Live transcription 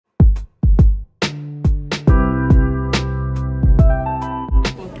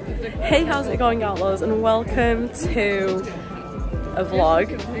Hey, how's it going, Outlaws, and welcome to a vlog.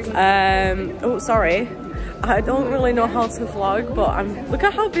 Oh, sorry, I don't really know how to vlog, but look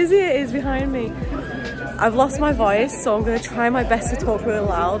at how busy it is behind me. I've lost my voice, so I'm going to try my best to talk really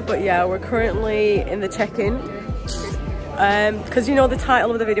loud. But yeah, we're currently in the check-in because you know the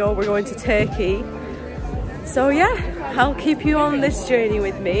title of the video, we're going to Turkey. So yeah, I'll keep you on this journey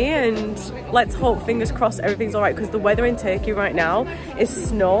with me, and let's hope, fingers crossed, everything's all right, because the weather in Turkey right now is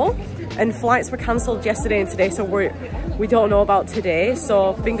snow and flights were cancelled yesterday and today, so we don't know about today.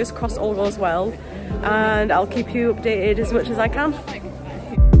 So fingers crossed all goes well, and I'll keep you updated as much as I can.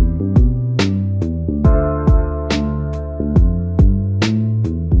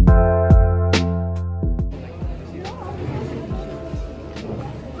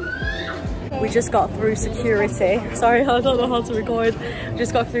 We just got through security. Sorry, I don't know how to record. We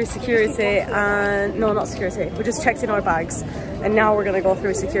just got through security, and no, not security. We just checked in our bags, and now we're gonna go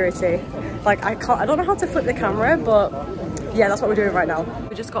through security. Like I don't know how to flip the camera, but yeah, that's what we're doing right now.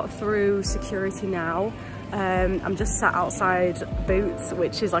 We just got through security now. I'm just sat outside Boots,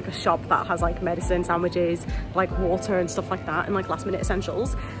 which is like a shop that has like medicine, sandwiches, like water and stuff like that, and like last minute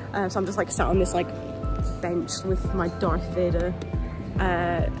essentials. So I'm just like sat on this like bench with my Darth Vader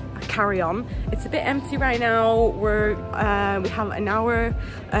carry-on. It's a bit empty right now. We have an hour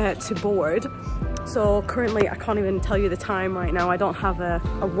to board, so currently I can't even tell you the time right now. I don't have a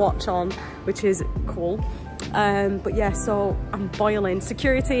watch on, which is cool. But yeah, so I'm boiling.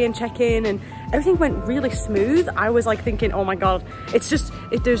 Security and check-in and everything went really smooth. I was like thinking, oh my god, there's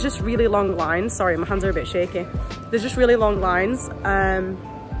just really long lines. Sorry, my hands are a bit shaky. There's just really long lines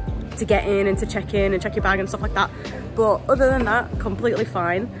to get in and to check in and check your bag and stuff like that. But other than that, completely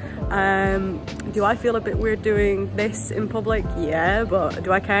fine. Do I feel a bit weird doing this in public? Yeah, but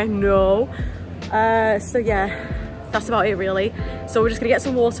do I care? No. So yeah, that's about it really. So we're just gonna get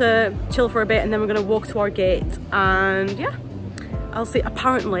some water, chill for a bit, and then we're gonna walk to our gate, and yeah, I'll see.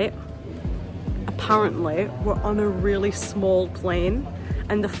 Apparently we're on a really small plane,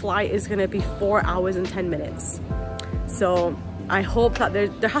 and the flight is gonna be 4 hours and 10 minutes. So I hope that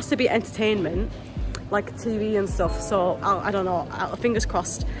there has to be entertainment, like TV and stuff. So I don't know, fingers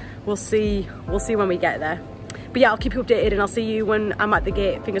crossed. We'll see when we get there. But yeah, I'll keep you updated, and I'll see you when I'm at the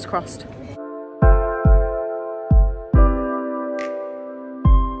gate, fingers crossed.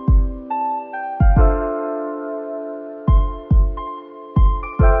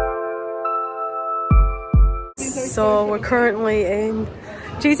 So we're currently in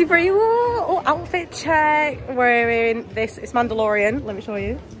duty free. Oh, outfit check. We're in this, it's Mandalorian. Let me show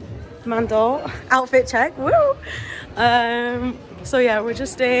you. Mando outfit check. Woo! So yeah, we're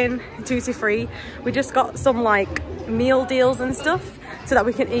just in duty free. We just got some like meal deals and stuff so that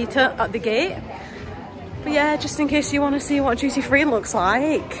we can eat it at the gate. But yeah, just in case you want to see what duty free looks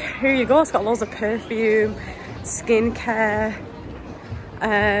like, here you go. It's got loads of perfume, skincare,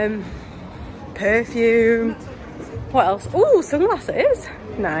 perfume. What else? Oh, sunglasses.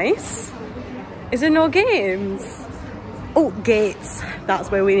 Nice. Is there no games? Oh, gates. That's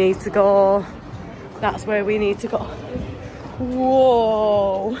where we need to go. That's where we need to go.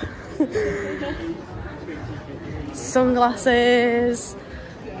 Whoa. Sunglasses.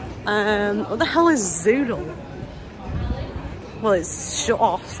 What the hell is Zoodle? Well, it's shut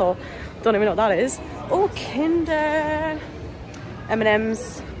off, so don't even know what that is. Oh, Kinder.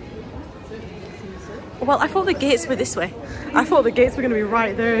 M&M's. Well, I thought the gates were this way. I thought the gates were going to be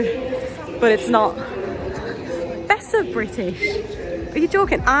right there, but it's not. Best of British. Are you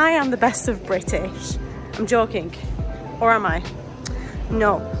joking? I am the best of British. I'm joking. Or am I?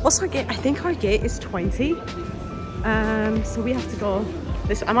 No. What's our gate? I think our gate is 20. So we have to go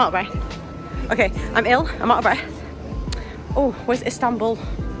this way. I'm out of breath. Okay, I'm ill. I'm out of breath. Oh, where's Istanbul?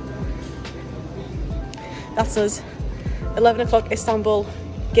 That's us. 11 o'clock Istanbul.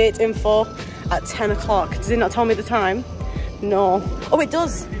 Gate info at 10 o'clock. Does it not tell me the time? No. Oh, it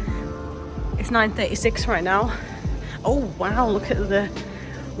does. It's 9:36 right now. Oh wow, look at the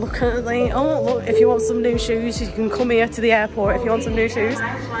oh look, if you want some new shoes, you can come here to the airport if you want some new shoes.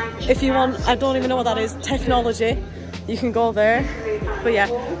 If you want, I don't even know what that is, technology, you can go there. But yeah,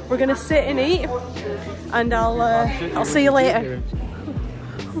 we're gonna sit and eat, and I'll see you later.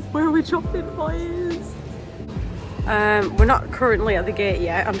 Where are we dropping, boys? We're not currently at the gate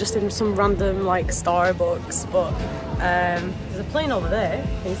yet. I'm just in some random like Starbucks, but there's a plane over there.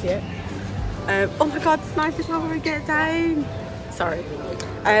 Can you see it? Oh my god, it's nice how we get down. Sorry.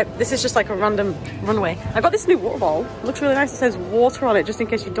 This is just like a random runway. I got this new water bottle. It looks really nice. It says water on it, just in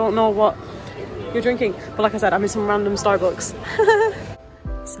case you don't know what you're drinking. But like I said, I'm in some random Starbucks.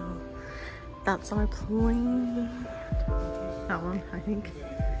 So that's our plane. That one, I think.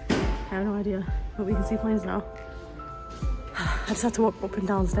 I have no idea, but we can see planes now. I just had to walk up and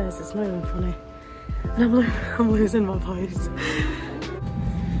down stairs. It's not even funny. And I'm losing my voice.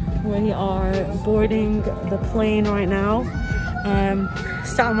 We are boarding the plane right now.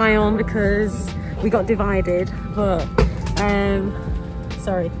 Sat on my own because we got divided, but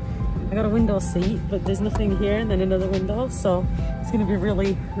sorry, I got a window seat, but there's nothing here and then another window, so it's gonna be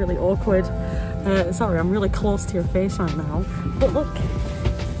really, really awkward. Sorry, I'm really close to your face right now, but look,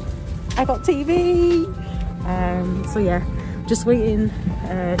 I got TV. So yeah, just waiting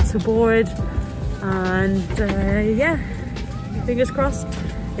to board, and yeah, fingers crossed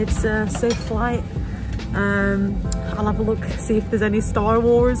it's a safe flight. I'll have a look, see if there's any Star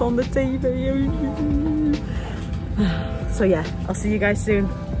Wars on the TV. So yeah, I'll see you guys soon.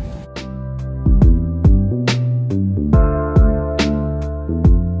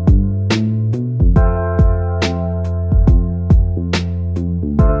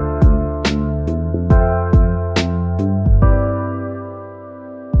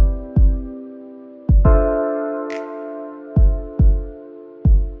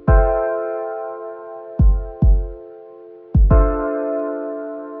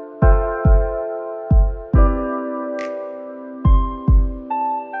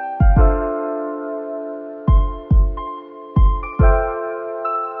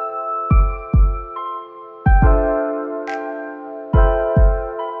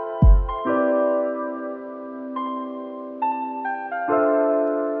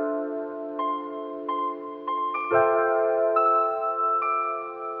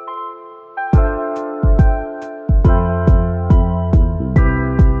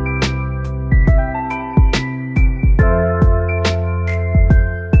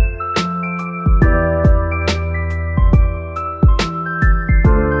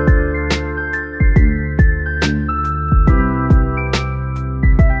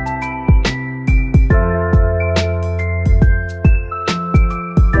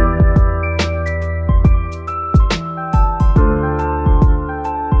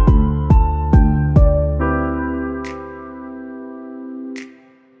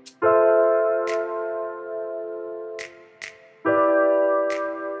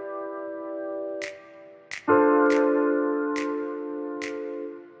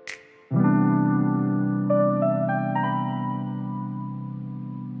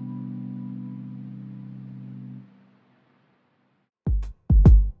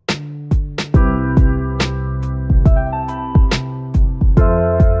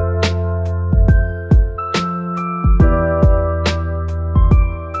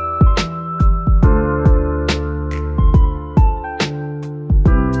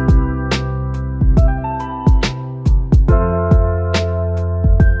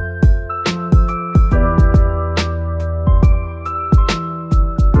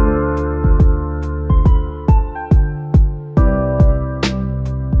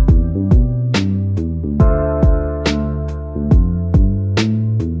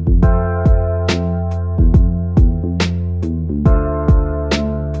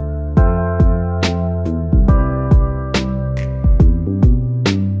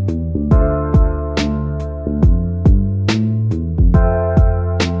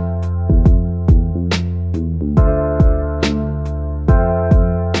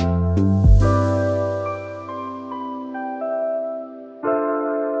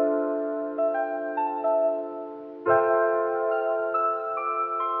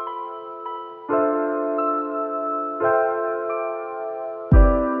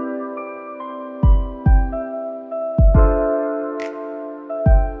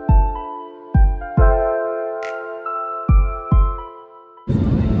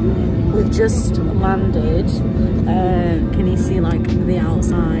 Just landed. Can you see like the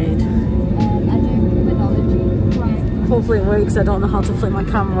outside? Hopefully it works. I don't know how to flip my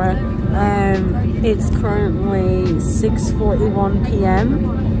camera. It's currently 6:41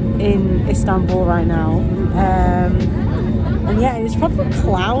 p.m. in Istanbul right now, and yeah, it's probably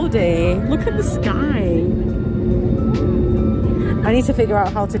cloudy. Look at the sky. I need to figure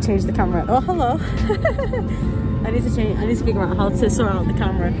out how to change the camera. Oh, hello. I need to figure out how to sort out the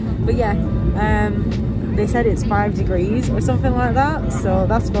camera. But yeah, they said it's 5 degrees or something like that, so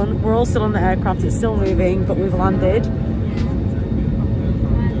that's fun. We're all still on the aircraft, it's still moving, but we've landed.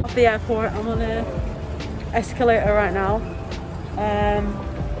 Off the airport, I'm on an escalator right now.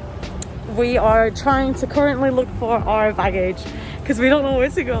 We are trying to currently look for our baggage because we don't know where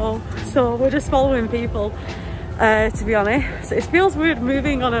to go, so we're just following people, to be honest. So it feels weird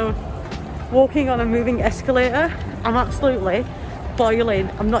walking on a moving escalator. I'm absolutely boiling.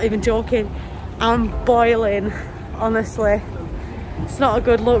 I'm not even joking. I'm boiling, honestly. It's not a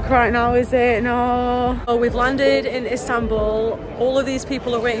good look right now, is it? No. Oh, we've landed in Istanbul. All of these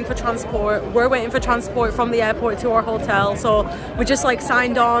people are waiting for transport. We're waiting for transport from the airport to our hotel. So we just like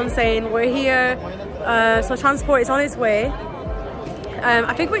signed on saying we're here. So transport is on its way.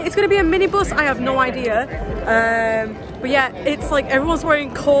 I think it's going to be a minibus. I have no idea. But yeah, it's like everyone's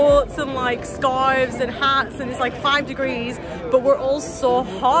wearing coats and like scarves and hats, and it's like 5 degrees, but we're all so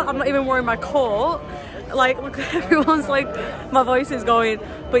hot. I'm not even wearing my coat. Like, look, everyone's like, my voice is going.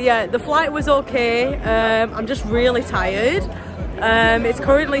 But yeah, the flight was okay. I'm just really tired. It's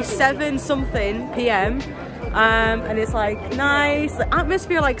currently 7-something p.m. And it's like nice. The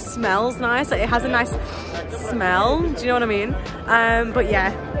atmosphere like smells nice. Like, it has a nice smell. Do you know what I mean? But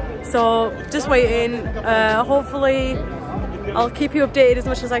yeah, so just waiting. Hopefully I'll keep you updated as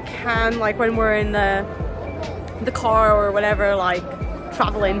much as I can, like when we're in the car or whatever, like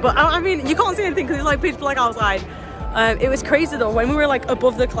traveling. But I mean, you can't see anything because it's like pitch black outside. It was crazy though, when we were like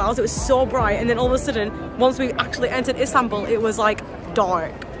above the clouds, it was so bright, and then all of a sudden once we actually entered Istanbul, it was like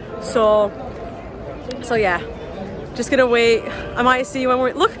dark. So yeah, just gonna wait. I might see you when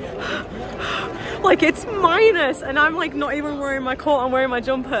we're, look, like it's minus and I'm like not even wearing my coat, I'm wearing my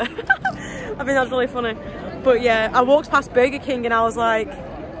jumper. I think that's really funny. But yeah, I walked past Burger King and I was like,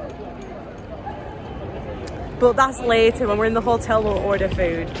 but that's later. When we're in the hotel we'll order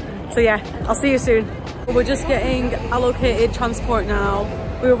food. So yeah, I'll see you soon. We're just getting allocated transport now.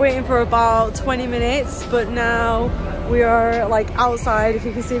 We were waiting for about 20 minutes, but now we are like outside. If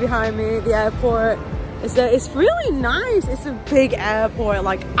you can see behind me, the airport. It's really nice. It's a big airport,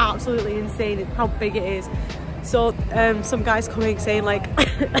 like absolutely insane how big it is. So some guy's coming saying like,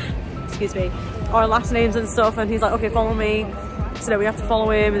 excuse me, our last names and stuff, and he's like, okay, follow me. So then we have to follow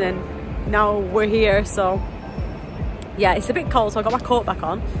him, and then now we're here. So yeah, it's a bit cold, so I got my coat back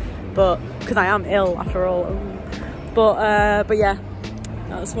on, but because I am ill after all. But yeah,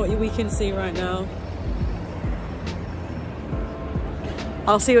 that's what we can see right now.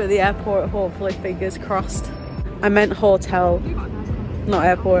 I'll see you at the airport, hopefully, fingers crossed. I meant hotel, not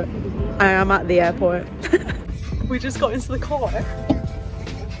airport. I am at the airport. We just got into the car.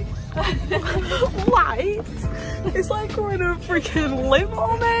 Light! It's like we're in a freaking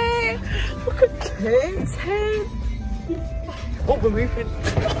limo, mate! Look at Kate's head! Oh, we're moving.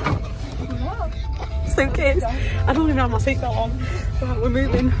 Suitcase. I don't even have my seatbelt on. Right, we're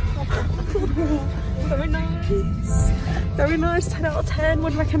moving. Very nice. Very nice, 10 out of 10,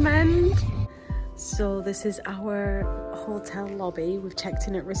 would recommend. So this is our hotel lobby. We've checked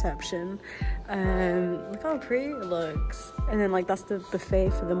in at reception. Look how pretty it looks. And then like that's the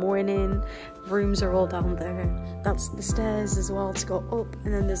buffet for the morning. Rooms are all down there. That's the stairs as well to go up.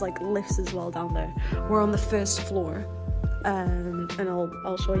 And then there's like lifts as well down there. We're on the first floor. And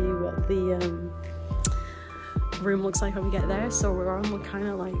I'll show you what the room looks like when we get there. So we're on kind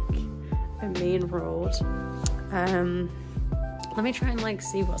of like a main road. Let me try and like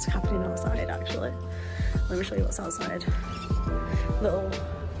see what's happening outside. Actually, let me show you what's outside. Little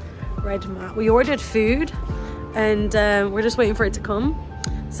red mat. We ordered food and we're just waiting for it to come.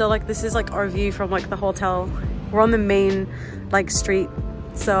 So like this is like our view from like the hotel. We're on the main like street,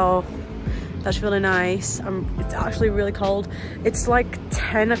 so that's really nice. It's actually really cold. It's like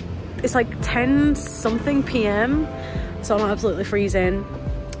 10 something p.m, so I'm absolutely freezing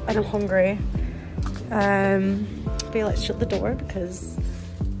and I'm hungry. But let's shut the door because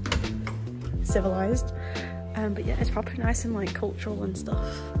civilized. But yeah, it's proper nice and like cultural and stuff.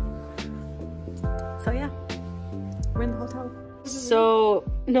 So yeah, we're in the hotel. So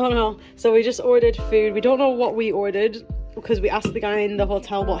so we just ordered food. We don't know what we ordered because we asked the guy in the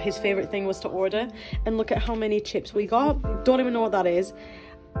hotel what his favorite thing was to order, and look at how many chips we got. Don't even know what that is.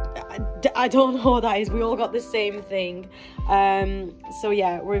 I don't know what that is. We all got the same thing. So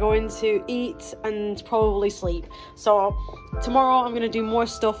yeah, we're going to eat and probably sleep. So tomorrow I'm gonna do more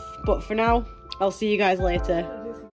stuff, but for now I'll see you guys later.